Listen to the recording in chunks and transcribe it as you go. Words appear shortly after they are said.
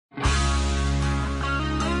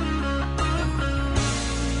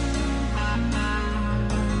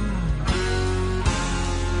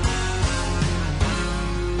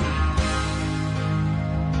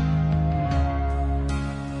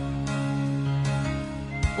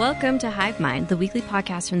Welcome to Hive Mind, the weekly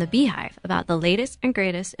podcast from the Beehive about the latest and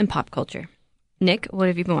greatest in pop culture. Nick, what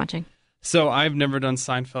have you been watching? So I've never done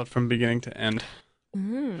Seinfeld from beginning to end.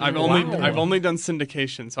 I've only done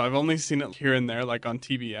syndication, so I've only seen it here and there, like on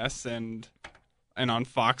TBS and on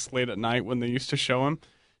Fox late at night when they used to show them.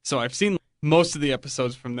 So I've seen most of the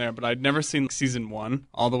episodes from there, but I'd never seen season 1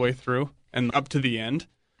 all the way through and up to the end.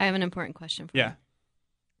 I have an important question for you. Yeah.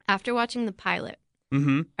 After watching the pilot,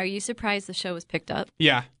 are you surprised the show was picked up?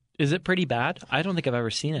 Yeah. Is it pretty bad? I don't think I've ever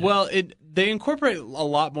seen it. Well, they incorporate a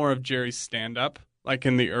lot more of Jerry's stand-up, like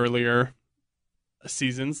in the earlier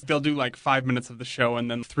seasons. They'll do like 5 minutes of the show and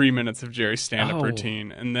then 3 minutes of Jerry's stand-up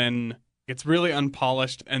routine. And then it's really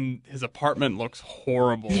unpolished, and his apartment looks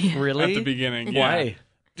horrible Really? at the beginning. Why? Yeah.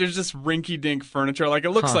 There's just rinky-dink furniture. Like,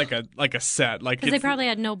 it looks like a set. Like, Because they probably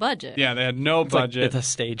had no budget. Yeah, they had no budget. It's a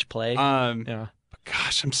stage play. Yeah. But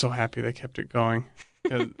gosh, I'm so happy they kept it going.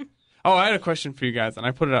 I had a question for you guys, and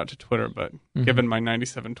I put it out to Twitter, but given my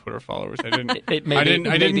 97 Twitter followers, I didn't. I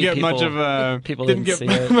didn't get much of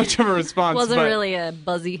a response. Wasn't really a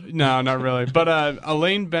buzzy. No, not really. But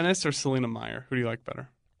Elaine Bennis or Selena Meyer, who do you like better?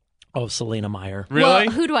 Oh, Selena Meyer. Really?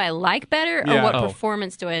 Well, who do I like better, or Yeah. what Oh.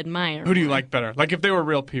 performance do I admire? Who do you like better? Like if they were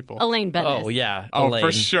real people. Elaine Bennis. Oh, yeah. Oh, Elaine.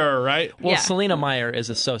 for sure, right? Well, Yeah. Selena Meyer is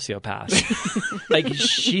a sociopath. Like,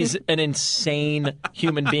 she's an insane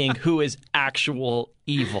human being who is actual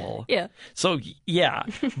evil. Yeah. So, yeah.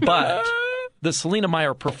 But the Selena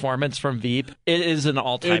Meyer performance from Veep, it is an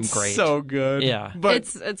all-time It's great. so good. Yeah. But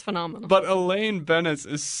It's phenomenal. But Elaine Bennis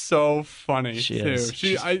is so funny She too. is.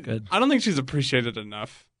 She's good. I don't think she's appreciated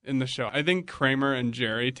enough in the show. I think Kramer and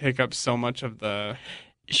Jerry take up so much of the.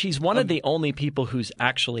 She's one of the only people who's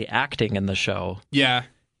actually acting in the show. Yeah.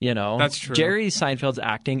 You know? That's true. Jerry Seinfeld's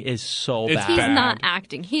acting is so It's bad. He's bad. not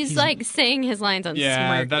acting. He's like saying his lines and Yeah,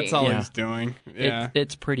 smirking. that's all Yeah. he's doing. Yeah.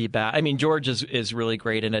 It's pretty bad. I mean, George is really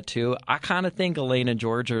great in it too. I kind of think Elaine and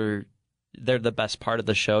George they're the best part of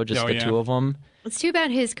the show, just the two of them. It's too bad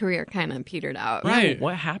his career kind of petered out. Right.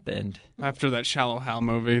 What happened? After that Shallow Hal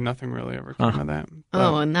movie, nothing really ever came of that.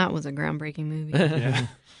 Oh, and that was a groundbreaking movie. Yeah.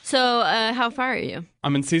 So, how far are you?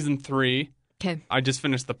 I'm in season 3. Okay, I just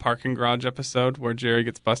finished the parking garage episode where Jerry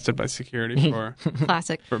gets busted by security for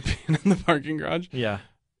classic. being in the parking garage. Yeah.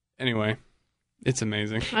 Anyway, it's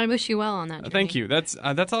amazing. I wish you well on that journey. Thank you. That's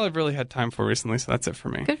all I've really had time for recently, so that's it for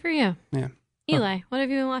me. Good for you. Yeah. Eli, what have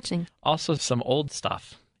you been watching? Also, some old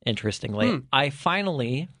stuff, interestingly. I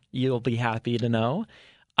finally, you'll be happy to know,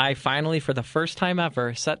 for the first time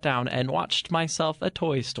ever, sat down and watched myself a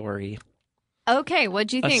Toy Story. Okay,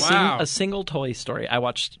 what'd you think? Wow. A single Toy Story. I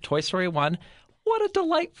watched Toy Story 1. What a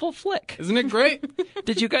delightful flick. Isn't it great?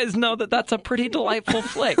 Did you guys know that that's a pretty delightful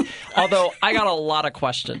flick? Although, I got a lot of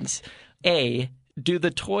questions. A, do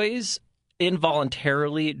the toys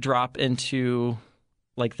involuntarily drop into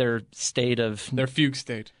like their state of Their fugue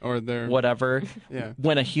state or their whatever Yeah.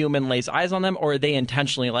 when a human lays eyes on them, or are they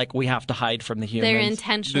intentionally like, we have to hide from the humans? They're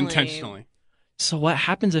intentionally. So what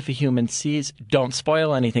happens if a human sees, don't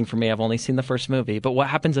spoil anything for me, I've only seen the first movie, but what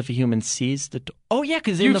happens if a human sees oh yeah,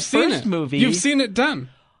 because in the first movie You've seen it done.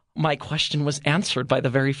 my question was answered by the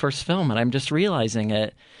very first film, and I'm just realizing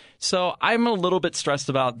it. So I'm a little bit stressed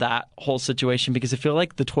about that whole situation because I feel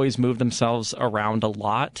like the toys move themselves around a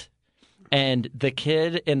lot. And the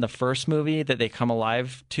kid in the first movie that they come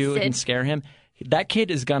alive to Sid. and scare him, that kid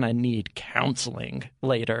is going to need counseling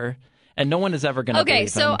later. And no one is ever going to Okay, believe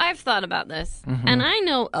so him. I've thought about this, and I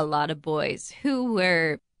know a lot of boys who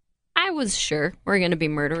I was sure were going to be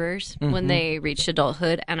murderers when they reached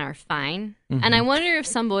adulthood and are fine. And I wonder if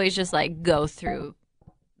some boys just like go through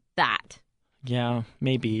that Yeah,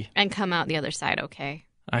 maybe. and come out the other side okay.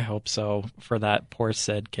 I hope so for that poor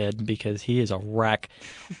Sid kid because he is a wreck.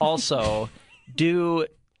 Also, do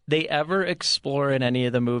they ever explore in any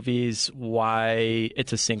of the movies why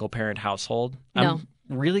it's a single-parent household? No.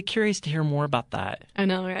 I'm really curious to hear more about that. I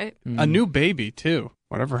know, right? A new baby too.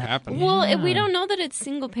 Whatever happened. Well, we don't know that it's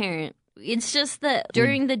single parent. It's just that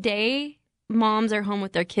during the day, moms are home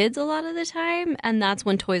with their kids a lot of the time, and that's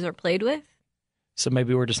when toys are played with. So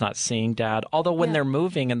maybe we're just not seeing Dad. Although when they're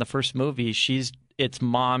moving in the first movie, it's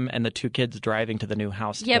Mom and the two kids driving to the new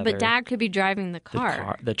house Yeah, together. but Dad could be driving the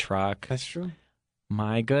car. The truck. That's true.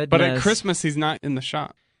 My goodness. But at Christmas, he's not in the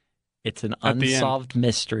shot. It's an at the end. unsolved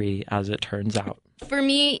mystery, as it turns out. For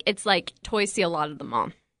me, it's like toys see a lot of the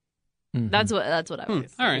mom. Mhm. That's what I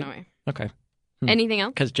was. all right. Anyway. Okay. Anything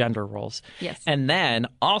else? Because gender roles. Yes. And then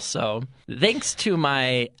also, thanks to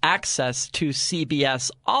my access to CBS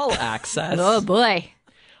All Access, Oh boy.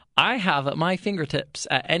 I have at my fingertips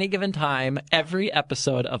at any given time every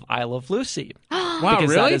episode of I Love Lucy. Wow, Because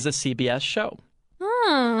really? that is a CBS show.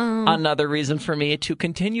 Oh. Another reason for me to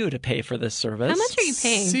continue to pay for this service. How much are you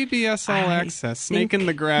paying? CBS All Access, Snake in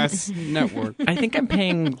the Grass Network. I think I'm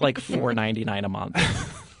paying like $4.99 a month.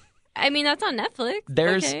 I mean, that's on Netflix.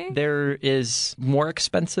 There is more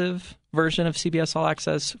expensive version of CBS All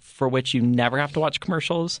Access for which you never have to watch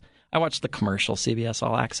commercials. I watch the commercial CBS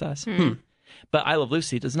All Access. But I Love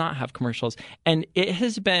Lucy does not have commercials. And it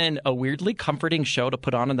has been a weirdly comforting show to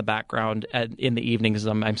put on in the background in the evenings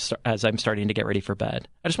as I'm starting to get ready for bed.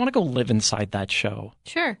 I just want to go live inside that show.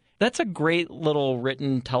 Sure. That's a great little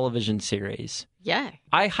written television series. Yeah.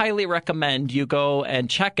 I highly recommend you go and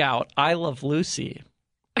check out I Love Lucy.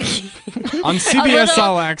 On CBS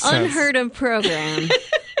All Access. Unheard of program.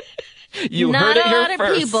 You heard it here first. Not a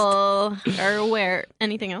lot of people are aware.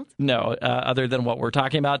 Anything else? No, other than what we're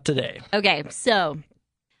talking about today. Okay, so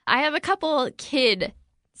I have a couple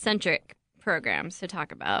kid-centric programs to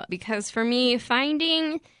talk about because for me,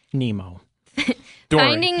 finding Nemo.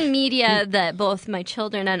 finding media that both my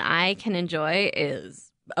children and I can enjoy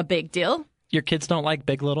is a big deal. Your kids don't like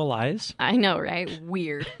Big Little Lies? I know, right?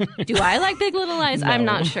 Weird. Do I like Big Little Lies? No. I'm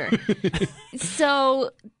not sure.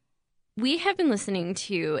 So we have been listening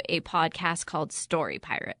to a podcast called Story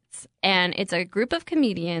Pirates, and it's a group of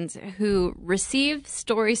comedians who receive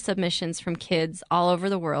story submissions from kids all over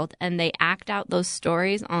the world, and they act out those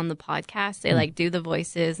stories on the podcast. They do the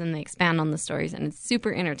voices and they expand on the stories, and it's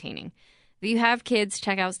super entertaining. If you have kids,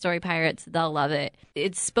 check out Story Pirates. They'll love it.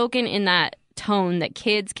 It's spoken in that tone that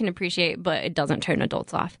kids can appreciate, but it doesn't turn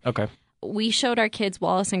adults off. Okay. We showed our kids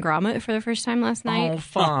Wallace and Gromit for the first time last night. Oh,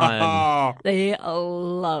 fun. They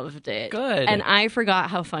loved it. Good. And I forgot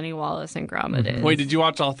how funny Wallace and Gromit is. Wait, did you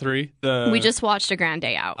watch all three? We just watched A Grand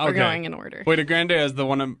Day Out. We're going in order. Wait, A Grand Day is the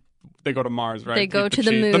one they go to Mars, right? They go to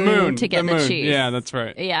the moon to get the cheese. Yeah, that's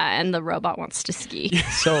right. Yeah, and the robot wants to ski.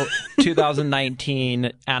 So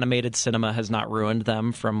 2019 animated cinema has not ruined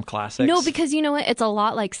them from classics? No, because you know what? It's a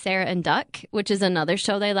lot like Sarah and Duck, which is another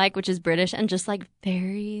show they like, which is British and just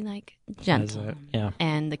very gentle. Yeah.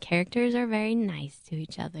 And the characters are very nice to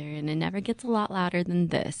each other, and it never gets a lot louder than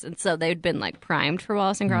this. And so they'd been primed for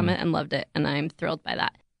Wallace and Gromit and loved it, and I'm thrilled by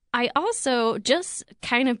that. I also, just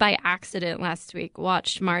kind of by accident last week,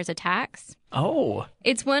 watched Mars Attacks. Oh.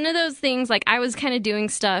 It's one of those things, I was kind of doing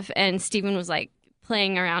stuff, and Steven was,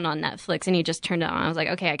 playing around on Netflix, and he just turned it on. I was like,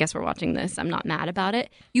 okay, I guess we're watching this. I'm not mad about it.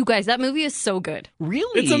 You guys, that movie is so good.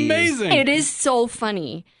 Really? It's amazing. It is so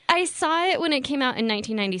funny. I saw it when it came out in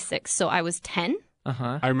 1996, so I was 10.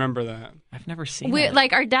 Uh-huh. I remember that. I've never seen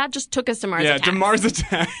it. Our dad just took us to Mars Attacks. Yeah, to Mars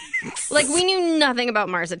Attacks. We knew nothing about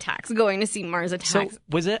Mars Attacks, going to see Mars Attacks. So,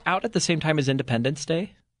 was it out at the same time as Independence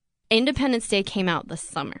Day? Independence Day came out the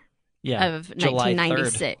summer of July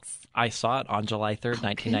 1996. 3rd. I saw it on July 3rd,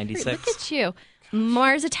 1996. Look at you.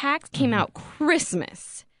 Mars Attacks came out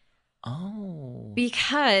Christmas. Oh.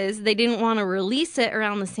 Because they didn't want to release it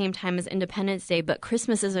around the same time as Independence Day, but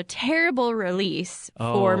Christmas is a terrible release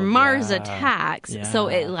for Mars Attacks. Yeah. So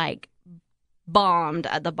it bombed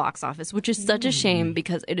at the box office, which is such a shame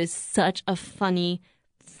because it is such a funny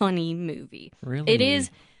movie. Really? It is.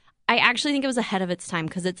 I actually think it was ahead of its time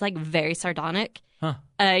because it's very sardonic. Huh.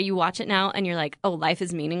 You watch it now and you're like, oh, life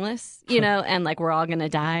is meaningless, and we're all going to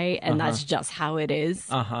die. And that's just how it is.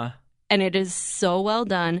 Uh-huh. And it is so well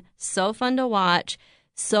done, so fun to watch,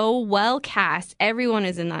 so well cast. Everyone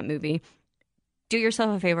is in that movie. Do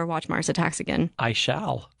yourself a favor, watch Mars Attacks again. I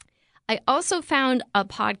shall. I also found a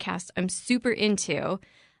podcast I'm super into.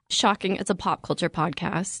 Shocking, it's a pop culture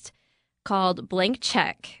podcast called Blank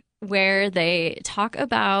Check, where they talk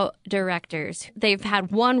about directors. They've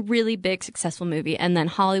had one really big successful movie, and then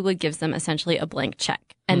Hollywood gives them essentially a blank check.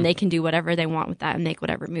 And they can do whatever they want with that and make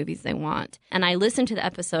whatever movies they want. And I listened to the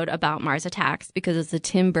episode about Mars Attacks because it's a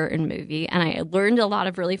Tim Burton movie. And I learned a lot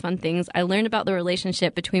of really fun things. I learned about the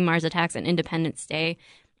relationship between Mars Attacks and Independence Day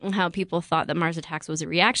and how people thought that Mars Attacks was a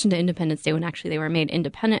reaction to Independence Day when actually they were made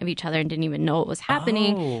independent of each other and didn't even know what was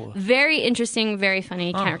happening. Oh. Very interesting, very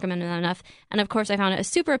funny. Can't recommend it enough. And of course, I found it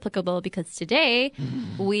super applicable because today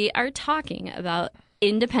we are talking about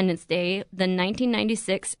Independence Day, the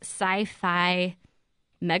 1996 sci-fi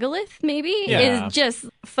megalith, maybe, is just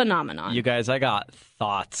phenomenon. You guys, I got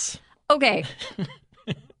thoughts. Okay.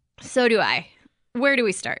 So do I. Where do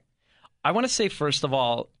we start? I want to say, first of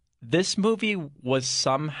all, this movie was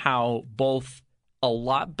somehow both a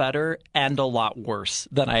lot better and a lot worse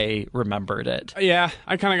than I remembered it. Yeah,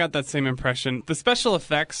 I kind of got that same impression. The special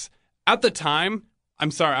effects, at the time,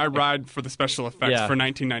 I'm sorry, I ride for the special effects for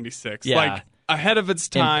 1996. Yeah. Ahead of its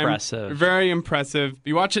time. Impressive. Very impressive.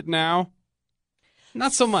 You watch it now,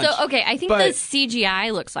 not so much. So, okay, I think the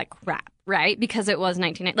CGI looks like crap, right? Because it was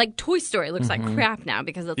 1990. Toy Story looks like crap now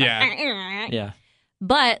because it's Yeah.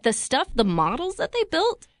 But the stuff, the models that they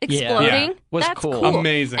built exploding, was that's cool.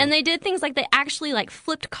 Amazing. And they did things like they actually like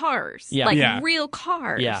flipped cars, real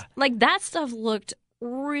cars. Yeah. Like that stuff looked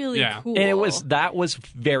really cool. And that was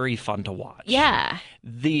very fun to watch. Yeah.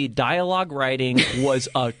 The dialogue writing was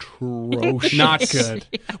atrocious. Not good.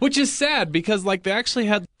 Which is sad because like they actually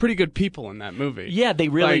had pretty good people in that movie. Yeah, they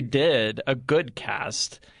really did. A good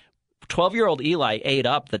cast. 12-year-old Eli ate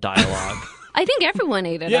up the dialogue. I think everyone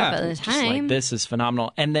ate it up at the time. Just like, this is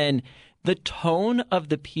phenomenal. And then the tone of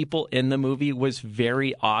the people in the movie was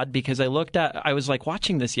very odd because I was like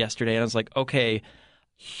watching this yesterday and I was like, okay,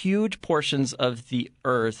 huge portions of the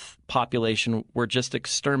Earth population were just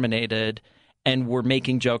exterminated and we're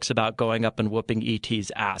making jokes about going up and whooping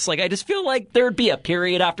E.T.'s ass. Like, I just feel like there'd be a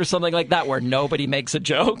period after something like that where nobody makes a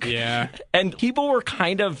joke. Yeah. And people were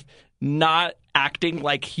kind of not acting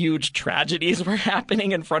like huge tragedies were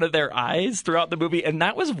happening in front of their eyes throughout the movie. And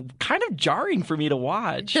that was kind of jarring for me to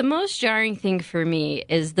watch. The most jarring thing for me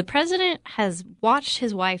is the president has watched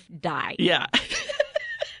his wife die. Yeah.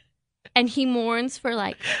 And he mourns for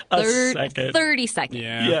like 30 seconds.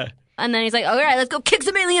 Yeah. And then he's like, all right, let's go kick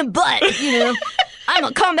some alien butt. You know, I'm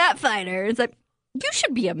a combat fighter. It's like, you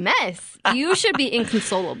should be a mess. You should be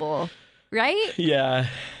inconsolable, right? Yeah.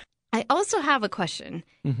 I also have a question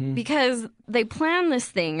Mm-hmm. because they plan this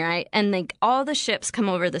thing, right? And all the ships come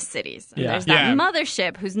over the cities. And Yeah. there's that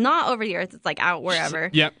mothership who's not over the Earth. It's like out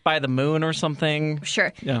wherever. Yep. By the moon or something.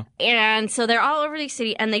 Sure. Yeah. And so they're all over the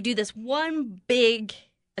city and they do this one big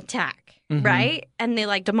attack, right? And they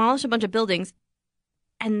like demolish a bunch of buildings.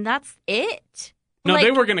 And that's it? No, Like-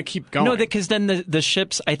 they were going to keep going. No, because then the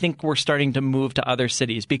ships, I think, were starting to move to other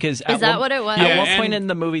cities. Because Is that what it was? Yeah, At one and- point in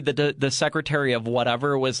the movie, the secretary of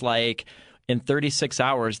whatever was like, in 36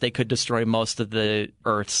 hours, they could destroy most of the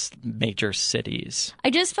Earth's major cities. I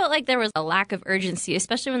just felt like there was a lack of urgency,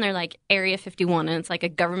 especially when they're like Area 51 and it's like a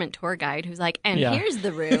government tour guide who's like, and Yeah. here's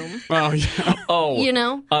the room. Oh, yeah. Oh, You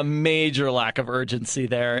know? a major lack of urgency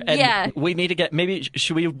there. And Yeah. we need to get, maybe,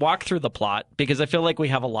 should we walk through the plot? Because I feel like we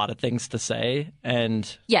have a lot of things to say.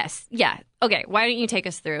 And Yes. Yeah. Okay. Why don't you take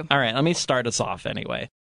us through? all right, let me start us off anyway.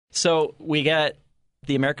 So we get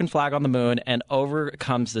the American flag on the moon, and over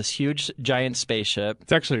comes this huge, giant spaceship.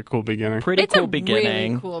 It's actually a cool beginning. Pretty It's cool a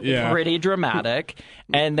beginning. really cool Yeah. Pretty dramatic.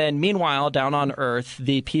 And then meanwhile, down on Earth,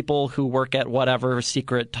 the people who work at whatever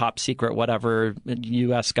secret, top secret, whatever,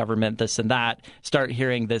 U.S. government, this and that, start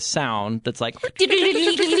hearing this sound that's like,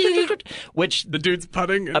 which The dude's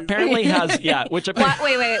putting. apparently has, which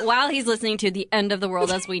apparently. Wait. While he's listening to The End of the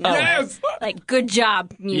World as we know it. Yes! Like, good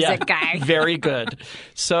job, music guy. Very good.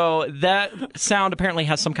 So that sound apparently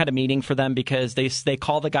has some kind of meaning for them because they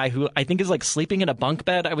call the guy who I think is like sleeping in a bunk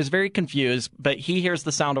bed. I was very confused, but he hears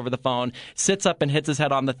the sound over the phone, sits up and hits his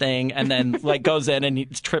head on the thing, and then like goes in and he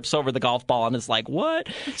trips over the golf ball and is like, what?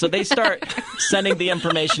 So they start sending the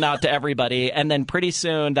information out to everybody, and then pretty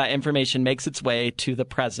soon that information makes its way to the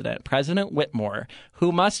president, President Whitmore,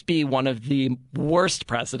 who must be one of the worst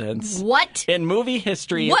presidents What? in movie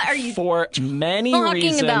history What are you for many talking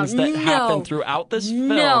reasons about? that No. happen throughout this film.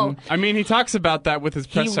 No. I mean, he talks about that with his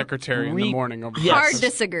press He secretary in the morning. Over Yes. Hard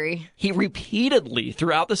disagree. He repeatedly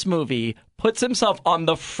throughout this movie puts himself on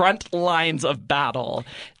the front lines of battle.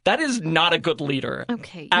 That is not a good leader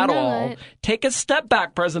Okay, you at know all. what? Take a step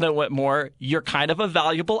back, President Whitmore. You're kind of a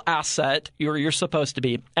valuable asset. You're supposed to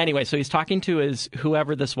be. Anyway, so he's talking to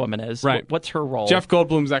whoever this woman is. Right. What's her role? Jeff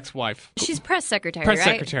Goldblum's ex-wife. She's press secretary, Press right?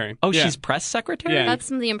 secretary. Oh, Yeah. she's press secretary? Yeah. That's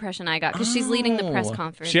the impression I got because she's leading the press Oh.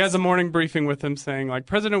 conference. She has a morning briefing with him saying, like,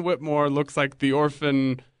 President Whitmore looks like the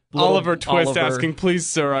orphan Little Oliver Twist Oliver. asking, please,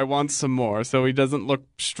 sir, I want some more. So he doesn't look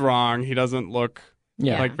strong. He doesn't look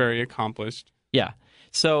Yeah. like very accomplished. Yeah.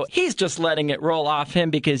 So he's just letting it roll off him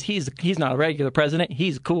because he's not a regular president.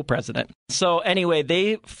 He's a cool president. So anyway,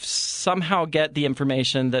 they somehow get the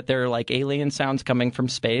information that there are like alien sounds coming from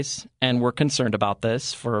space, and we're concerned about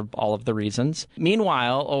this for all of the reasons.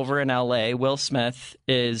 Meanwhile, over in LA, Will Smith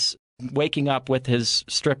is waking up with his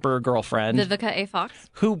stripper girlfriend, Vivica A. Fox.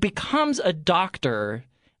 who becomes a doctor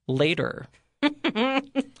later.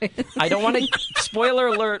 I don't want to spoiler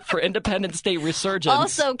alert for Independence Day resurgence.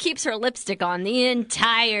 Also keeps her lipstick on the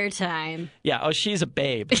entire time. Yeah, oh, she's a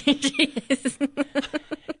babe. She is.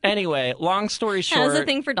 Anyway, long story short, Has a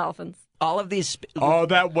thing for dolphins. all of these. Oh,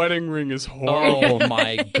 that wedding ring is horrible. Oh my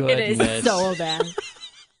It goodness! is so bad.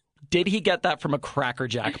 Did he get that from a Cracker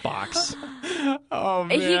Jack box? Oh,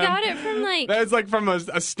 man. He got it from like... That's like from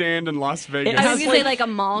a stand in Las Vegas. I was going to say like a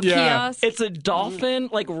mall kiosk. It's a dolphin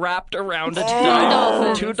like wrapped around a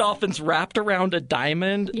dolphins. Two dolphins wrapped around a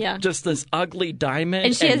diamond. Yeah. Just this ugly diamond.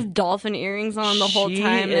 And she has dolphin earrings on the whole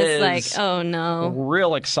time. It's like, oh no.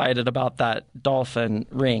 Real excited about that dolphin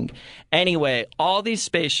ring. Anyway, all these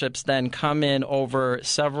spaceships then come in over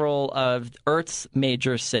several of Earth's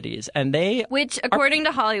major cities. And which, according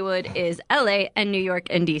to Hollywood, is LA and New York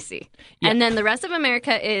and DC. Yeah. And then the rest of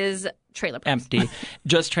America is trailer parks. Empty.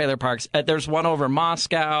 Just trailer parks. There's one over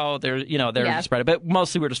Moscow. They're spread. But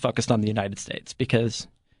mostly we're just focused on the United States because...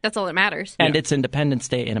 That's all that matters. And it's Independence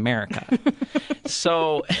Day in America.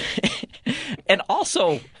 So, and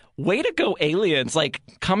also... Way to go, aliens! Like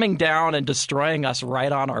coming down and destroying us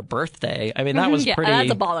right on our birthday. I mean, that was pretty.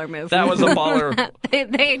 That's a baller move. That was a baller.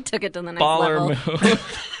 they took it to the next baller level.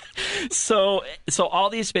 Move. So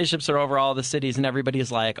all these spaceships are over all the cities, and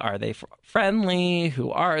everybody's like, "Are they friendly?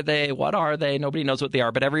 Who are they? What are they?" Nobody knows what they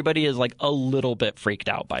are, but everybody is like a little bit freaked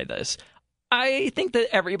out by this. I think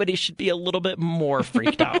that everybody should be a little bit more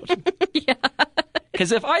freaked out. Yeah.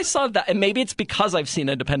 Because if I saw that, and maybe it's because I've seen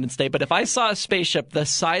Independence Day, but if I saw a spaceship the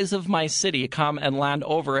size of my city come and land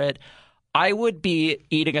over it, I would be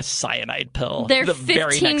eating a cyanide pill. They're the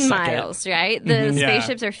 15 miles, right? The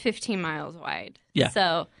spaceships are 15 miles wide. Yeah.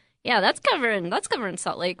 So, yeah, that's covering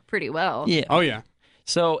Salt Lake pretty well. Yeah. Oh, yeah.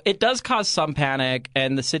 So it does cause some panic,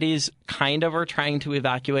 and the cities kind of are trying to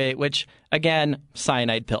evacuate, which, again,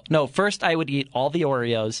 cyanide pill. No, first I would eat all the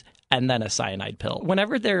Oreos and then a cyanide pill.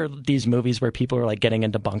 Whenever there are these movies where people are like getting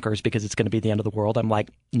into bunkers because it's going to be the end of the world, I'm like,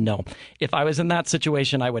 no. If I was in that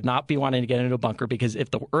situation, I would not be wanting to get into a bunker because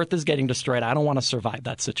if the Earth is getting destroyed, I don't want to survive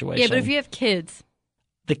that situation. Yeah, but if you have kids...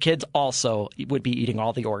 The kids also would be eating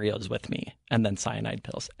all the Oreos with me and then cyanide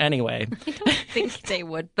pills. Anyway. I don't think they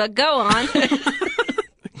would, but go on.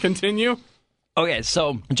 Continue. Okay,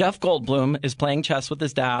 so Jeff Goldblum is playing chess with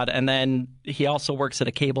his dad, and then he also works at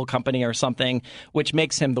a cable company or something, which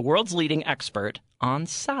makes him the world's leading expert on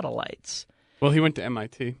satellites. Well, he went to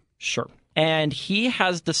MIT. Sure. And he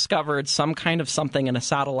has discovered some kind of something in a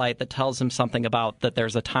satellite that tells him something about that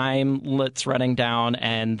there's a time that's running down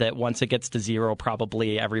and that once it gets to zero,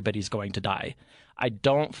 probably everybody's going to die. I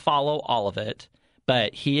don't follow all of it,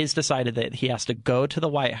 but he has decided that he has to go to the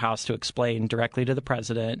White House to explain directly to the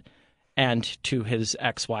president and to his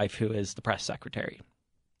ex-wife, who is the press secretary.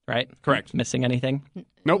 Right? Correct. Missing anything?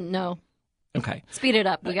 Nope. No. Okay. Speed it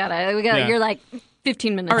up. We gotta. Yeah. You're like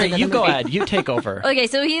 15 minutes. All right, into you the go movie. ahead. You take over. Okay,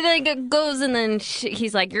 so he then goes and then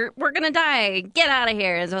he's like, we're gonna die. Get out of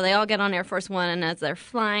here. And so they all get on Air Force One, and as they're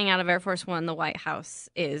flying out of Air Force One, the White House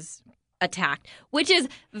is attacked, which is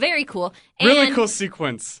very cool. Really cool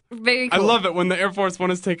sequence. Very cool. I love it when the Air Force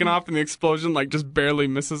One is taken off and the explosion like just barely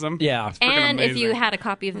misses them. Yeah. It's freaking And if you amazing. had a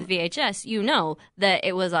copy of the VHS, you know that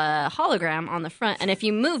it was a hologram on the front. And if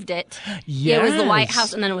you moved it, it was the White Yes.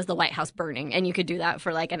 House, and then it was the White House burning. And you could do that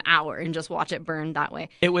for like an hour and just watch it burn that way.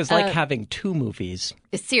 It was like having two movies.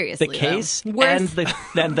 Seriously, The case though. and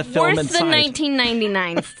the film Worse inside. than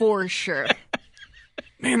 1999 for sure.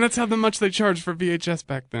 Man, that's how much they charged for VHS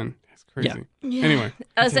back then. It's crazy. Anyway.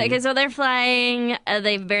 So they're flying.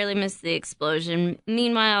 They barely missed the explosion.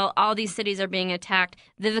 Meanwhile, all these cities are being attacked.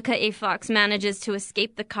 Vivica A. Fox manages to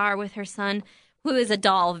escape the car with her son, who is a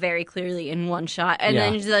doll very clearly in one shot. And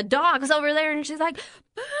then the dog's over there, and she's like,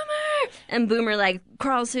 Boomer! And Boomer, like,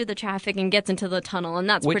 crawls through the traffic and gets into the tunnel, and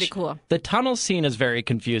that's pretty cool. The tunnel scene is very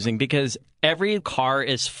confusing because every car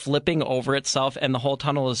is flipping over itself and the whole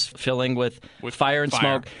tunnel is filling with fire and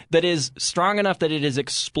smoke that is strong enough that it is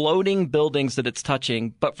exploding buildings that it's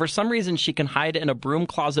touching. But for some reason, she can hide in a broom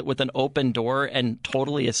closet with an open door and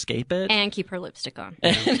totally escape it. And keep her lipstick on.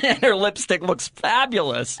 And her lipstick looks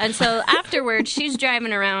fabulous. And so afterwards, she's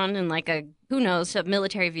driving around in like a, who knows, a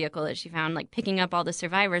military vehicle that she found, like picking up all the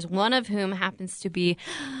survivors, one of whom happens to be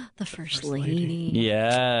the First Lady.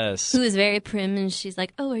 Yes. Who is very prim, and she's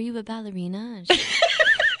like, oh, are you a ballerina?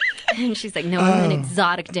 And she's like, no, I'm an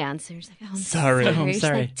exotic dancer. She's like, oh, I'm sorry. I'm She's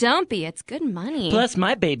sorry. like, don't be, it's good money. Plus,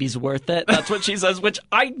 my baby's worth it. That's what she says, which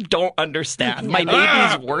I don't understand. My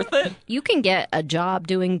baby's worth it? You can get a job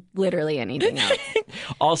doing literally anything else.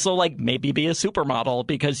 Also, like, maybe be a supermodel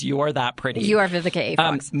because you are that pretty. You are Vivica A.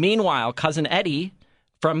 Fox. Meanwhile, Cousin Eddie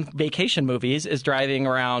from Vacation Movies is driving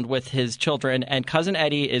around with his children, and Cousin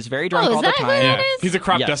Eddie is very drunk is all the that who time. that is? He's a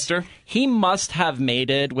crop Yes. duster. He must have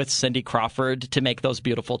mated with Cindy Crawford to make those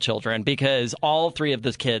beautiful children because all three of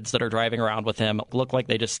the kids that are driving around with him look like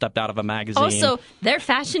they just stepped out of a magazine. Also, their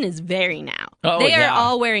fashion is very now. Oh, they are yeah.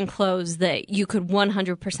 all wearing clothes that you could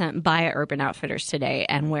 100% buy at Urban Outfitters today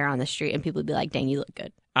and wear on the street, and people would be like, dang, you look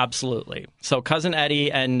good. Absolutely. So Cousin Eddie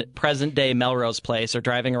and present-day Melrose Place are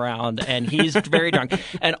driving around, and he's very drunk.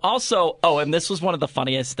 And also, and this was one of the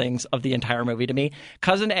funniest things of the entire movie to me,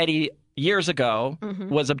 Cousin Eddie years ago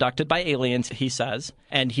was abducted by aliens, he says,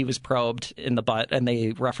 and he was probed in the butt, and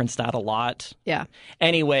they reference that a lot. Yeah.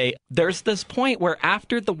 Anyway, there's this point where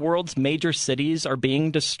after the world's major cities are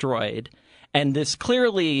being destroyed, and this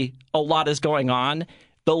clearly a lot is going on,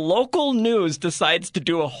 the local news decides to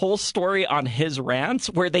do a whole story on his rants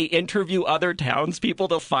where they interview other townspeople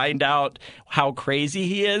to find out how crazy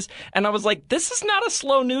he is. And I was like, this is not a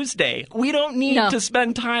slow news day. We don't need to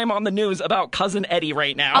spend time on the news about Cousin Eddie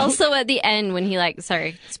right now. Also, at the end, when he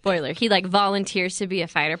spoiler, he volunteers to be a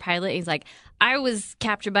fighter pilot. He's like, I was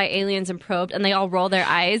captured by aliens and probed, and they all roll their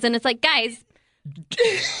eyes. And it's like, guys,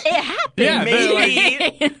 it happened. Yeah,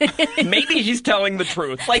 maybe he's telling the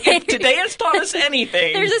truth. Like, if today has taught us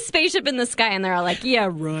anything, there's a spaceship in the sky, and they're all like, "Yeah,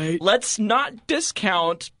 right." Let's not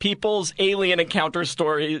discount people's alien encounter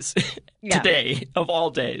stories today of all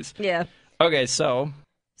days. Yeah. Okay, so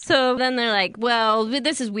then they're like, "Well,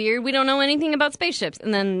 this is weird. We don't know anything about spaceships."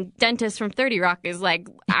 And then Dentist from 30 Rock is like,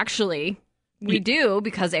 "Actually, we do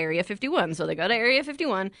because Area 51." So they go to Area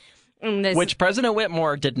 51. Which President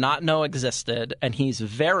Whitmore did not know existed, and he's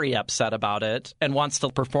very upset about it and wants to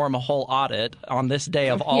perform a whole audit on this day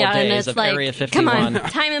of all days of Area 51. Come on,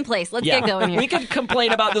 time and place. Let's get going here. We could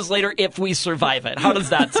complain about this later if we survive it. How does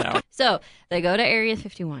that sound? So they go to Area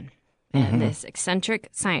 51. And this eccentric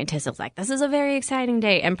scientist is like, this is a very exciting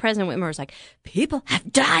day. And President Whitmore is like, people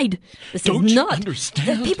have died. This Don't is you not.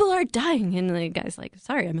 understand? People are dying. And the guy's like,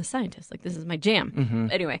 sorry, I'm a scientist. Like, this is my jam.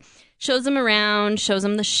 Anyway, shows him around, shows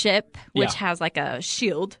him the ship, which has like a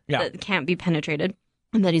shield that can't be penetrated.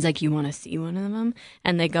 And then he's like, you want to see one of them?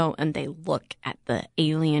 And they go and they look at the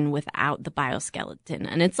alien without the bioskeleton.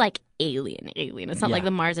 And it's like alien. It's not like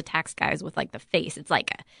the Mars Attacks guys with like the face. It's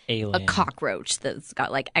like a cockroach that's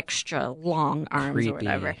got like extra long arms or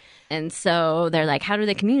whatever. And so they're like, how do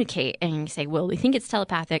they communicate? And you say, well, we think it's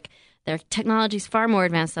telepathic. Their technology's far more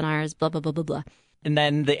advanced than ours, blah, blah, blah, blah, blah. And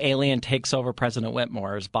then the alien takes over President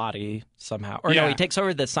Whitmore's body somehow. Or no, he takes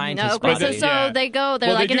over the scientist's body. So they go,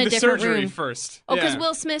 they're like in a different room. First. Oh, because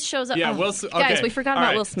Will Smith shows up. Yeah, Guys, we forgot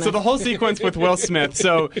about Will Smith. So the whole sequence with Will Smith,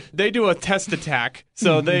 so they do a test attack.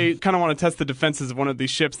 So they kind of want to test the defenses of one of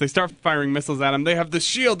these ships. They start firing missiles at him. They have this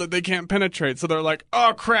shield that they can't penetrate. So they're like,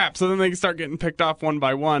 oh, crap. So then they start getting picked off one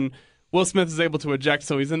by one. Will Smith is able to eject,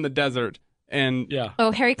 so he's in the desert. And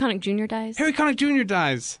Harry Connick Jr. dies. Harry Connick Jr.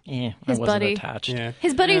 dies. Yeah, his buddy. Attached. Yeah.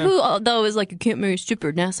 His buddy, who though is like, you can't marry a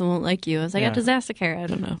stripper. NASA won't like you. I was like, does NASA care? I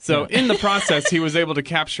don't know. So in the process, he was able to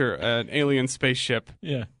capture an alien spaceship.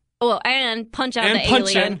 Yeah. Oh, and punch out the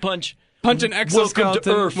alien. Punch an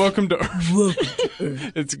exoskeleton. Welcome to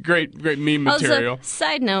Earth. It's great meme material. Also,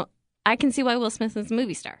 side note, I can see why Will Smith is a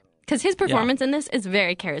movie star. Because his performance in this is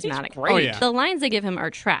very charismatic. He's great. Oh, yeah. The lines they give him are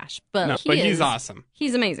trash, but he's awesome.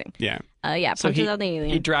 He's amazing. Yeah. Punches out the alien.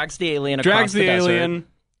 He drags the alien across the desert.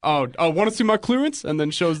 Oh, want to see my clearance? And then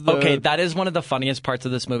shows the... Okay, that is one of the funniest parts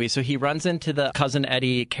of this movie. So he runs into the Cousin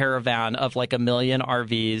Eddie caravan of like 1 million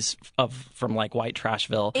RVs from like White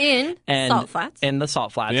Trashville. In Salt Flats. In the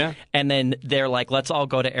Salt Flats. Yeah. And then they're like, let's all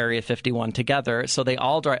go to Area 51 together. So they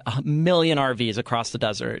all drive 1 million RVs across the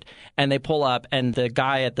desert. And they pull up, and the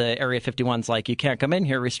guy at the Area 51's like, you can't come in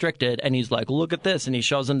here, restricted. And he's like, look at this. And he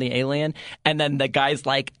shows him the alien. And then the guy's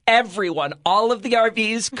like, everyone, all of the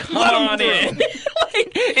RVs, come on in.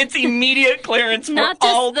 It's immediate clearance for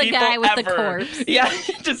all people ever. Not just the guy with the corpse. Yeah,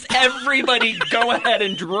 just everybody go ahead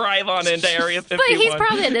and drive on into Area 51. But he's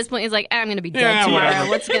probably at this point, he's like, I'm going to be dead tomorrow.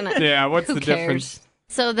 What's the cares? difference?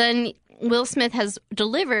 So then Will Smith has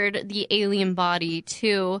delivered the alien body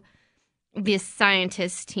to this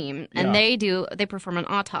scientist team, and they perform an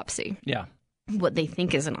autopsy. Yeah. What they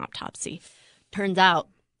think is an autopsy. Turns out,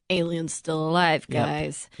 alien's still alive,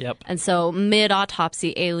 guys. Yep. And so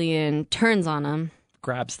mid-autopsy, alien turns on him.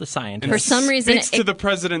 Grabs the scientist. For some reason, speaks to the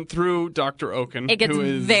president through Dr. Oken. It gets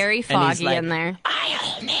very foggy in there.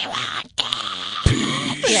 I only want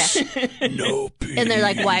peace. Yeah. No peace. And they're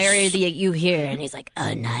like, why are you here? And he's like,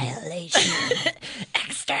 annihilation.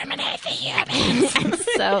 Exterminate the humans.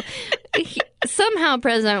 So somehow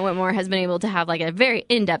President Whitmore has been able to have like a very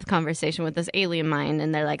in-depth conversation with this alien mind.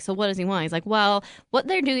 And they're like, so what does he want? He's like, well, what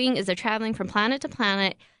they're doing is they're traveling from planet to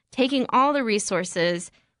planet, taking all the resources,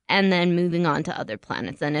 and then moving on to other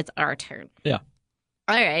planets. And it's our turn. Yeah.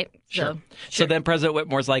 All right. Sure. So then President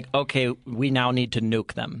Whitmore's like, okay, we now need to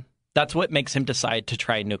nuke them. That's what makes him decide to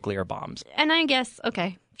try nuclear bombs. And I guess,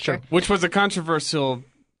 okay, sure. Which was a controversial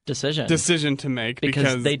decision to make.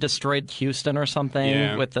 Because they destroyed Houston or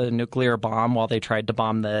something with a nuclear bomb while they tried to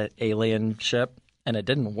bomb the alien ship. and it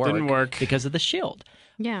didn't work. Didn't work. Because of the shield.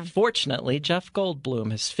 Yeah. Fortunately, Jeff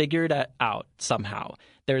Goldblum has figured it out somehow.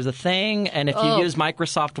 There's a thing, and if you use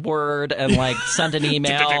Microsoft Word and like send an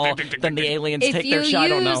email, then the aliens take their shot. I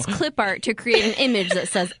don't know. If you use clip art to create an image that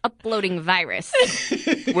says "uploading virus,"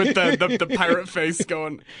 with the pirate face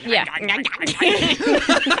going, yeah.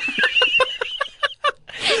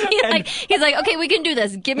 He's like, okay, we can do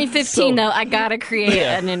this. Give me 15 though. I gotta create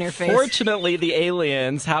an interface. Fortunately, the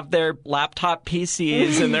aliens have their laptop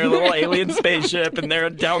PCs and their little alien spaceship, and they're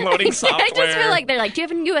downloading software. I just feel like they're like, do you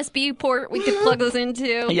have a USB port we could plug those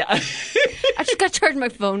into? Yeah. I just got to charge my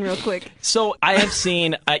phone real quick. So I have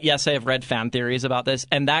seen, yes, I have read fan theories about this,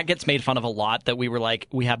 and that gets made fun of a lot, that we were like,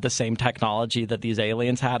 we have the same technology that these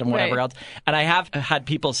aliens had and whatever else. And I have had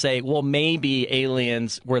people say, well, maybe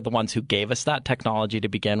aliens were the ones who gave us that technology to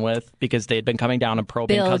begin with, because they'd been coming down and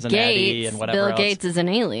probing Cousin Eddie and whatever else. Bill Gates is an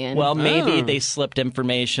alien. Well, maybe they slipped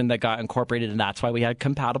information that got incorporated, and that's why we had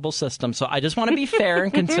compatible systems. So I just want to be fair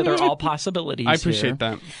and consider all possibilities. I appreciate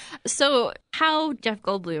that. So how Jeff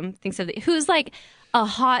Goldblum thinks of who's like a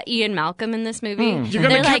hot Ian Malcolm in this movie. You're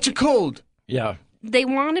going to catch a cold. Yeah. They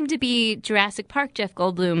want him to be Jurassic Park Jeff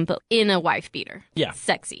Goldblum, but in a wife beater. Yeah.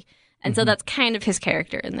 Sexy. And so that's kind of his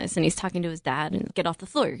character in this. And he's talking to his dad and get off the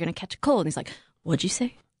floor. You're going to catch a cold. And he's like, what'd you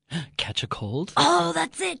say? Catch a cold? Oh,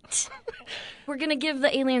 that's it. We're going to give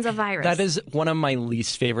the aliens a virus. That is one of my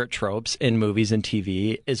least favorite tropes in movies and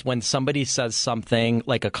TV, is when somebody says something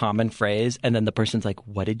like a common phrase and then the person's like,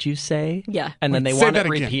 what did you say? Yeah. And then they Say want that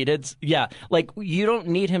it again. repeated. Yeah. Like, you don't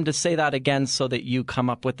need him to say that again so that you come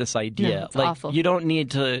up with this idea. No, it's like, awful. you don't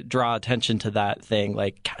need to draw attention to that thing.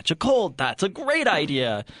 Like, catch a cold. That's a great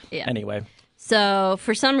idea. Yeah. Anyway. So,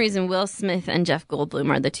 for some reason, Will Smith and Jeff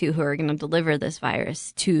Goldblum are the two who are going to deliver this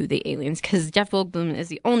virus to the aliens, because Jeff Goldblum is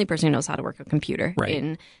the only person who knows how to work a computer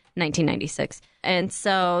in 1996. And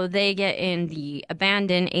so they get in the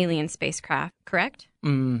abandoned alien spacecraft, correct?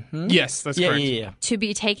 Mm-hmm. Yes, that's Yeah, correct. yeah, yeah. To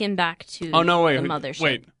be taken back to Oh, no, wait. the mothership.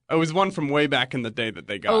 Wait. It was one from way back in the day that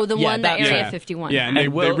they got. Oh, the Yeah, one, the that- Area yeah. 51. Yeah, and they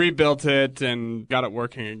Will- rebuilt it and got it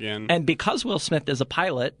working again. And because Will Smith is a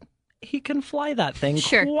pilot, he can fly that thing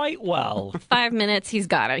Sure. quite well. 5 minutes, he's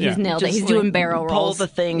got it. Yeah. He's nailed it. Just, He's like, doing barrel pull rolls. the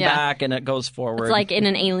thing Yeah. back and it goes forward. It's like in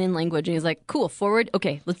an alien language, and he's like, "Cool, forward,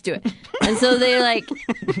 okay, let's do it." And so they like,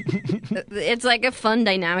 it's like a fun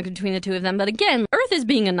dynamic between the two of them. But again, Earth is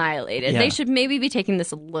being annihilated. Yeah. They should maybe be taking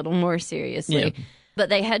this a little more seriously. Yeah. But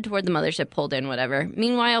they head toward the mothership, pulled in, whatever.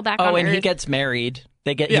 Meanwhile, back on Oh, and Earth, he gets married.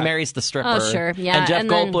 He Yeah. marries the stripper. Oh, sure, yeah, And Jeff and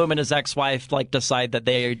then- Goldblum and his ex-wife like decide that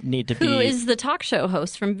they need to who be. is the talk show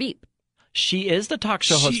host from Veep. She is the talk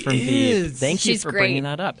show host She from Veep. is. Thank you She's for great. bringing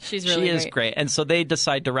that up. She's really she is great. great. And so they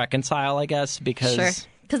decide to reconcile, I guess, because Sure,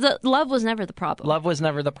 because love was never the problem. love was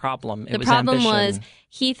never the problem. It The was problem ambition. was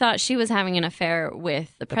he thought she was having an affair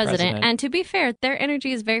with the president. And to be fair, their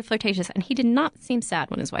energy is very flirtatious, and he did not seem sad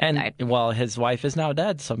when his wife And died. well, his wife is now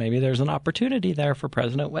dead, so maybe there's an opportunity there for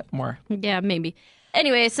President Whitmore. Yeah, maybe.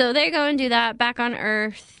 Anyway, so they go and do that back on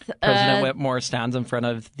Earth. President Whitmore stands in front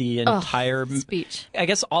of the entire speech. I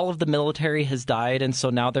guess all of the military has died, and so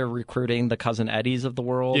now they're recruiting the Cousin Eddies of the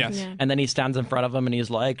world. Yes. Yeah. And then he stands in front of them and he's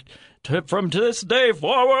like, from this day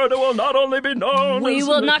forward, it will not only be known We as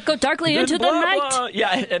will not go darkly into the blah, night. blah."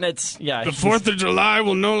 Yeah, and it's, yeah. The 4th of July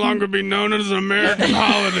will no longer be known as an American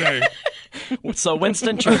holiday. So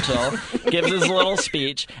Winston Churchill gives his little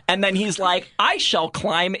speech, and then he's like, I shall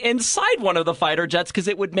climb inside one of the fighter jets because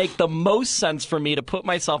it would make the most sense for me to put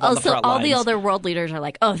myself on the Also, front all lines. the other world leaders are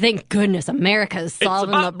like, "Oh, thank goodness, America is It's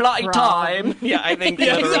solving about the bloody problem." time. Yeah, I think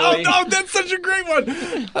Yes. literally. Oh, that's such a great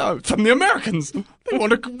one. From the Americans. They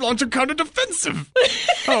want to launch a counter-defensive.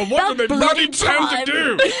 Oh, what do they bloody plan to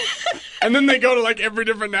do? And then they go to like every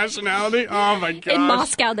different nationality. Oh my gosh. In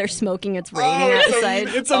Moscow, they're smoking. It's raining Oh, outside.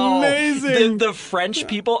 it's Oh, amazing. The French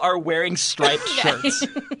people are wearing striped shirts.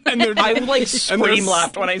 and they're I like and they're scream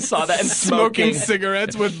laughed when I saw that and smoking smoking.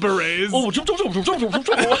 cigarettes with berets. Oh, it's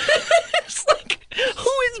like,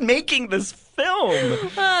 who is making this film?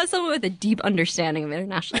 Someone with a deep understanding of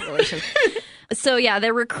international relations. So yeah,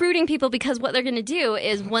 they're recruiting people because what they're going to do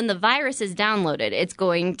is when the virus is downloaded, it's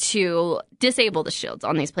going to disable the shields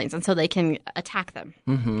on these planes, and so they can attack them.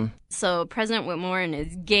 Mm-hmm. So President Whitmore and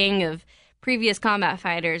his gang of previous combat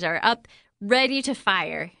fighters are up, ready to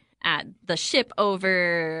fire at the ship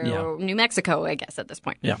over New Mexico, I guess, at this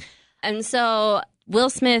point. Yeah. And so Will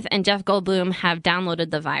Smith and Jeff Goldblum have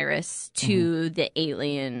downloaded the virus to the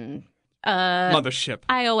alien Mothership.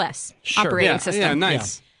 iOS Sure. operating Yeah, system. yeah,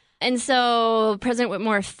 nice. And so President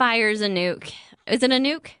Whitmore fires a nuke. Is it a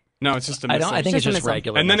nuke? No, it's just a missile. I think it's Just a just missile.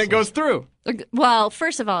 regular. And then it missiles. goes through. Well,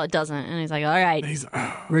 first of all, it doesn't. And he's like, all right, He's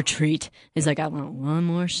retreat. He's like, I want one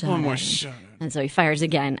more shot. one more at it." shot. And so he fires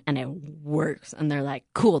again, and it works. And they're like,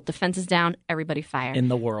 cool, defense is down, everybody fire. In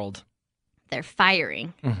the world. They're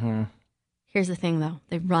firing. Mm-hmm. Here's the thing, though.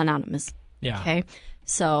 They run out of missiles. Yeah. Okay?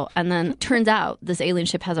 So, and then turns out this alien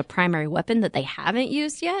ship has a primary weapon that they haven't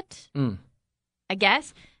used yet, I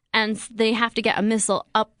guess. And they have to get a missile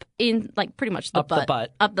up in, like, pretty much up the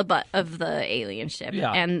butt of the alien ship.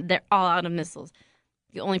 Yeah. And they're all out of missiles.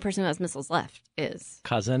 The only person who has missiles left is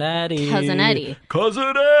Cousin Eddie. Cousin Eddie. Cousin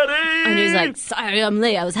Eddie! And he's like, sorry, I'm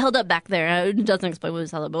late. I was held up back there. It doesn't explain what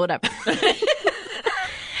was held up, but whatever.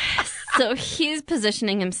 So he's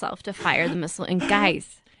positioning himself to fire the missile. And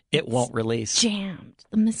guys, it won't release. Jammed.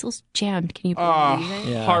 The missile's jammed. Can you believe it?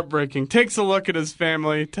 Yeah. Heartbreaking. Takes a look at his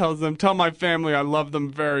family, tells them, tell my family I love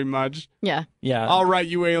them very much. Yeah. Yeah. All right,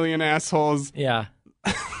 you alien assholes. Yeah.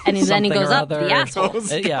 And then he Something goes or up other. the asshole.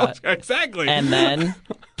 Yeah. Exactly. And then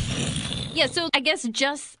Yeah, so I guess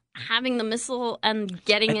just having the missile and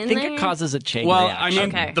getting I in think there. it causes a chain well, reaction. I mean,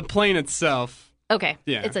 Okay. the plane itself. Okay.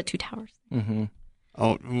 Yeah. It's at 2 towers. Mm-hmm.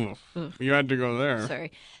 Oh, oof. You had to go there.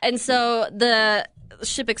 Sorry. And so the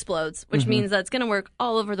ship explodes, which means that it's going to work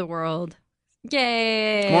all over the world.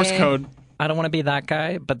 Yay. Morse code. I don't want to be that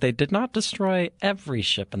guy, but they did not destroy every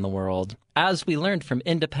ship in the world. As we learned from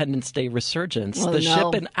Independence Day Resurgence, Oh, the no.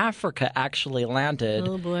 ship in Africa actually landed.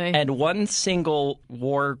 Oh, boy. And one single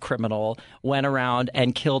war criminal went around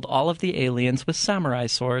and killed all of the aliens with samurai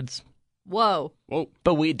swords. Whoa. Whoa.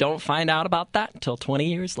 But we don't find out about that until 20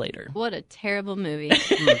 years later. What a terrible movie.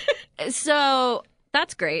 So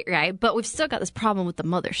that's great, right? But we've still got this problem with the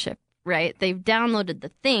mothership, right? They've downloaded the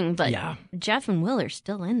thing, but Yeah. Jeff and Will are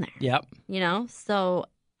still in there, Yep. you know? So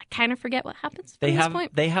I kind of forget what happens from They this have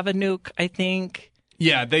point. they have a nuke, I think.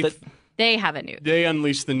 Yeah, They have a nuke. they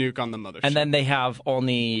unleashed the nuke on the mothership. And then they have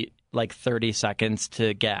only like 30 seconds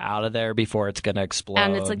to get out of there before it's going to explode.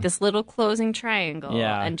 And it's like this little closing triangle.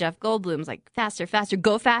 Yeah. And Jeff Goldblum's like, faster, faster,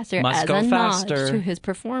 go faster. Must as go a faster. nod to his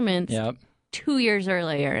performance Yep. 2 years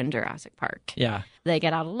earlier in Jurassic Park. Yeah. They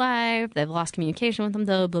get out alive. They've lost communication with him,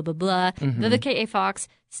 though, blah, blah, blah. Vivica A. Fox,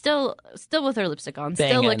 still with her lipstick on, still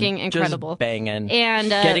Banging. looking incredible. Just banging. And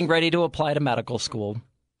Getting ready to apply to medical school.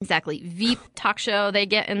 exactly. Veep talk show. They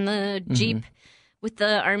get in the Jeep with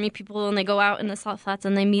the army people, and they go out in the salt flats,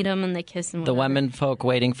 and they meet them, and they kiss and The whatever. women folk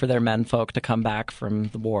waiting for their men folk to come back from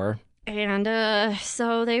the war. And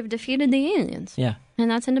so they've defeated the aliens. Yeah.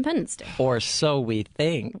 And that's Independence Day. Or so we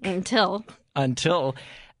think. Until,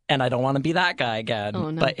 And I don't want to be that guy again,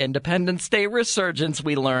 Oh, no. but Independence Day Resurgence,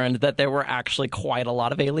 we learned that there were actually quite a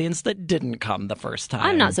lot of aliens that didn't come the first time.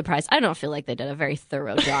 I'm not surprised. I don't feel like they did a very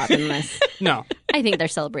thorough job in this. no. I think their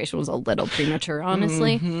celebration was a little premature,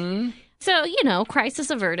 honestly. So, you know, crisis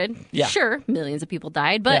averted. Yeah. Sure, millions of people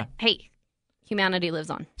died, but Yeah. hey, humanity lives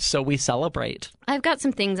on. So we celebrate. I've got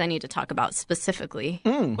some things I need to talk about specifically.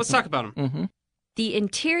 Let's talk about them. The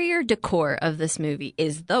interior decor of this movie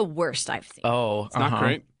is the worst I've seen. Oh, It's not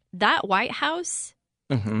great. That White House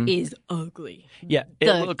is ugly. Yeah, it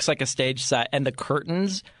The- looks like a stage set, and the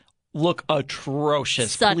curtains look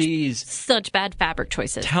atrocious. Please Such bad fabric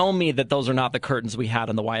choices. tell me that those are not the curtains we had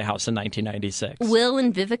in the White House in 1996. Will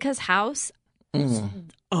and Vivica's house,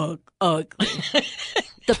 ugly.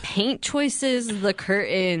 The paint choices, the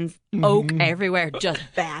curtains, oak everywhere, just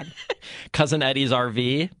bad. Cousin Eddie's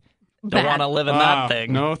RV. Don't Bad. want to live in that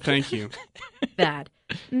thing. No, thank you. Bad.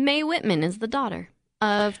 Mae Whitman is the daughter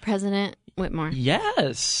of President Whitmore.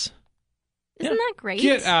 Yes. Isn't that great?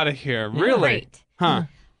 Get out of here. Really? Great. Huh.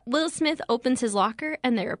 Will Smith opens his locker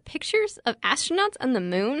and there are pictures of astronauts on the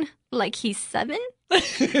moon like he's 7.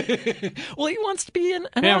 Well, he wants to be an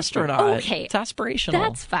Yeah, astronaut. Okay. It's aspirational.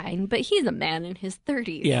 That's fine, but he's a man in his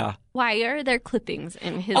 30s. Yeah. Why are there clippings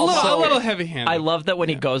in his A Also- little heavy-handed. I love that when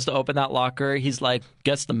he goes to open that locker, he's like,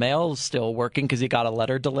 guess the mail's still working because he got a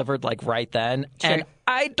letter delivered like right then. Sure. And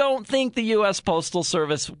I don't think the U.S. Postal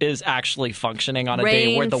Service is actually functioning on a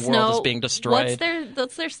day where the world snow. is being destroyed.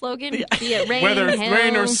 What's their slogan? Be it rain, Whether it's hail.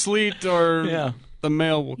 rain or sleet or Yeah. the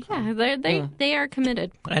mail will come. Yeah, they are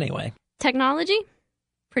committed. Anyway. Technology,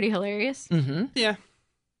 pretty hilarious. Mm-hmm. Yeah.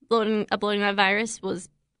 Uploading that virus was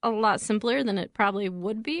a lot simpler than it probably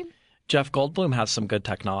would be. Jeff Goldblum has some good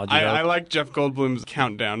technology. I though. like Jeff Goldblum's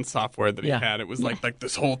countdown software that he Yeah. had. It was like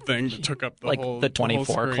this whole thing that took up the Like whole the whole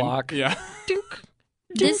 24 screen. clock. Yeah.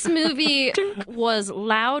 This movie was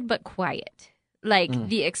loud but quiet. Like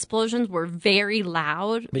the explosions were very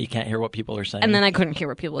loud, But you can't hear what people are saying. and then I couldn't hear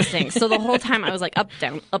what people were saying. So the whole time I was like up,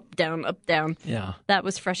 down, up, down, up, down. yeah. That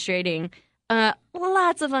was frustrating.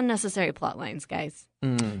 Lots of unnecessary plot lines, guys.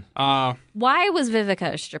 Why was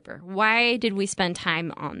Vivica a stripper? Why did we spend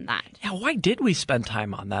time on that? Yeah, why did we spend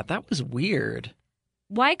time on that? That was weird.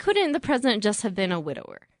 Why couldn't the president just have been a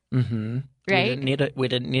widower? Mm-hmm. right? We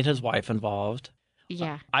didn't need his wife involved.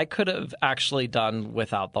 Yeah. I could have actually done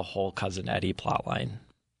without the whole Cousin Eddie plotline.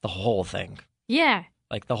 The whole thing. Yeah.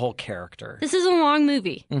 Like the whole character. This is a long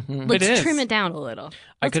movie. Mm-hmm. Let's trim it down a little.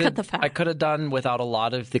 Let's cut the fat. I could have done without a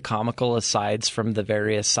lot of the comical asides from the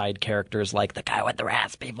various side characters, like the guy with the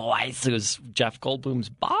raspy voice, who's Jeff Goldblum's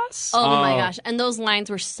boss. Oh my gosh! And those lines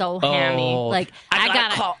were so hammy. Like I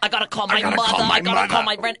gotta call my mother. I gotta call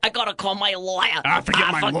my friend. I gotta call my lawyer. I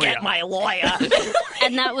forget my lawyer.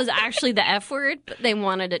 And that was actually the F word, but they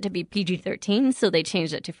wanted it to be PG-13, so they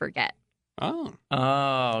changed it to forget. Oh,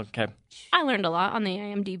 okay. I learned a lot on the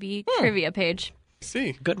IMDb trivia page.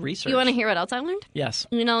 See, good research. You want to hear what else I learned? Yes.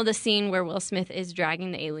 You know the scene where Will Smith is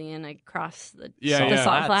dragging the alien across the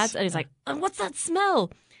salt flats, and he's like, "What's that smell?"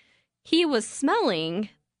 He was smelling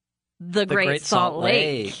the Great Salt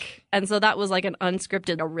Lake. And so that was like an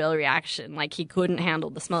unscripted, a real reaction. Like he couldn't handle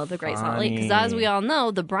the smell of the Great Salt Lake. Because as we all know,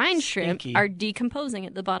 the brine shrimp are decomposing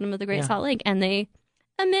at the bottom of the Great Salt Lake, and they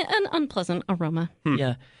emit an unpleasant aroma.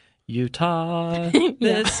 Yeah. Utah,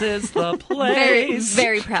 this is the place.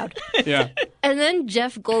 Very, very proud. Yeah. And then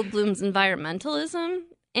Jeff Goldblum's environmentalism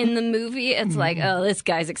in the movie, it's like, oh, this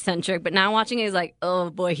guy's eccentric. But now watching it, he's like, oh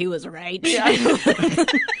boy, he was right. Yeah.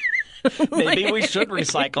 Maybe we should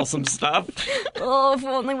recycle some stuff. Oh, if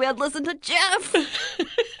only we had listened to Jeff.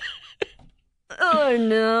 Oh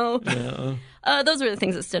no. Yeah. Those were the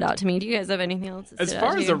things that stood out to me. Do you guys have anything else? As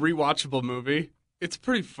far as a rewatchable movie, it's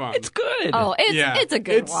pretty fun. It's good. Oh, it's a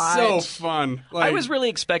good watch. It's so fun. Like, I was really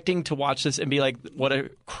expecting to watch this and be like, what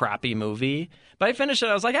a crappy movie. But I finished it.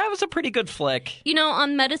 I was like, that was a pretty good flick. You know,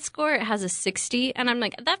 on Metascore, it has a 60. And I'm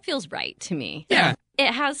like, that feels right to me. Yeah.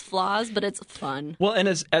 It has flaws, but it's fun. Well, and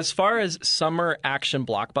as far as summer action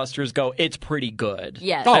blockbusters go, it's pretty good.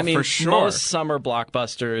 Yes. Oh, I mean, for sure. Most summer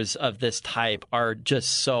blockbusters of this type are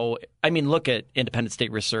just so... I mean, look at Independence Day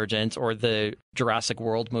Resurgence or the Jurassic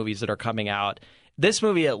World movies that are coming out. This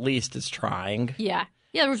movie at least is trying. Yeah.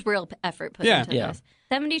 Yeah, there was real effort put into this.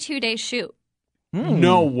 72-day shoot.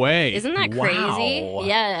 No way. Isn't that crazy? Wow.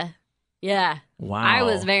 Yeah. Yeah. Wow. I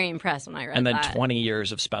was very impressed when I read that. And then 20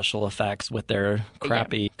 years of special effects with their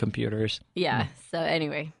crappy computers. Yeah. So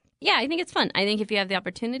anyway, yeah, I think it's fun. I think if you have the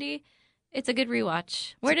opportunity, it's a good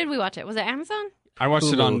rewatch. Where did we watch it? Was it Amazon? I watched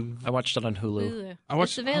Hulu. it on... I watched it on Hulu. Hulu. I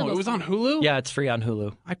watched It's available. it was on Hulu? Yeah, it's free on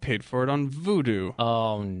Hulu. I paid for it on Vudu.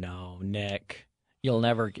 Oh no, Nick. You'll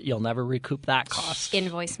never recoup that cost.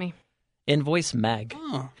 Invoice me. Invoice Meg.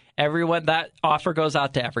 Oh. Everyone, that offer goes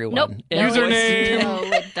out to everyone. Nope. Username. No,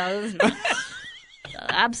 it does not.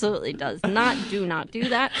 Absolutely does not. Do not do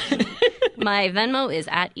that. My Venmo is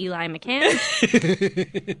at Eli McCann.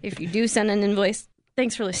 If you do send an invoice,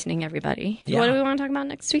 thanks for listening, everybody. Yeah. What do we want to talk about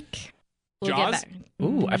next week? We'll Jaws? get back.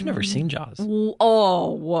 Ooh, I've never seen Jaws.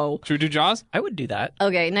 Oh, whoa. Should we do Jaws? I would do that.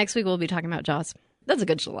 Okay, next week we'll be talking about Jaws. That's a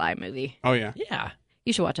good July movie. Oh, yeah. Yeah.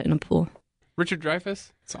 You should watch it in a pool. Richard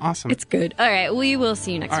Dreyfuss? It's awesome. It's good. All right, we will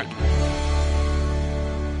see you next week.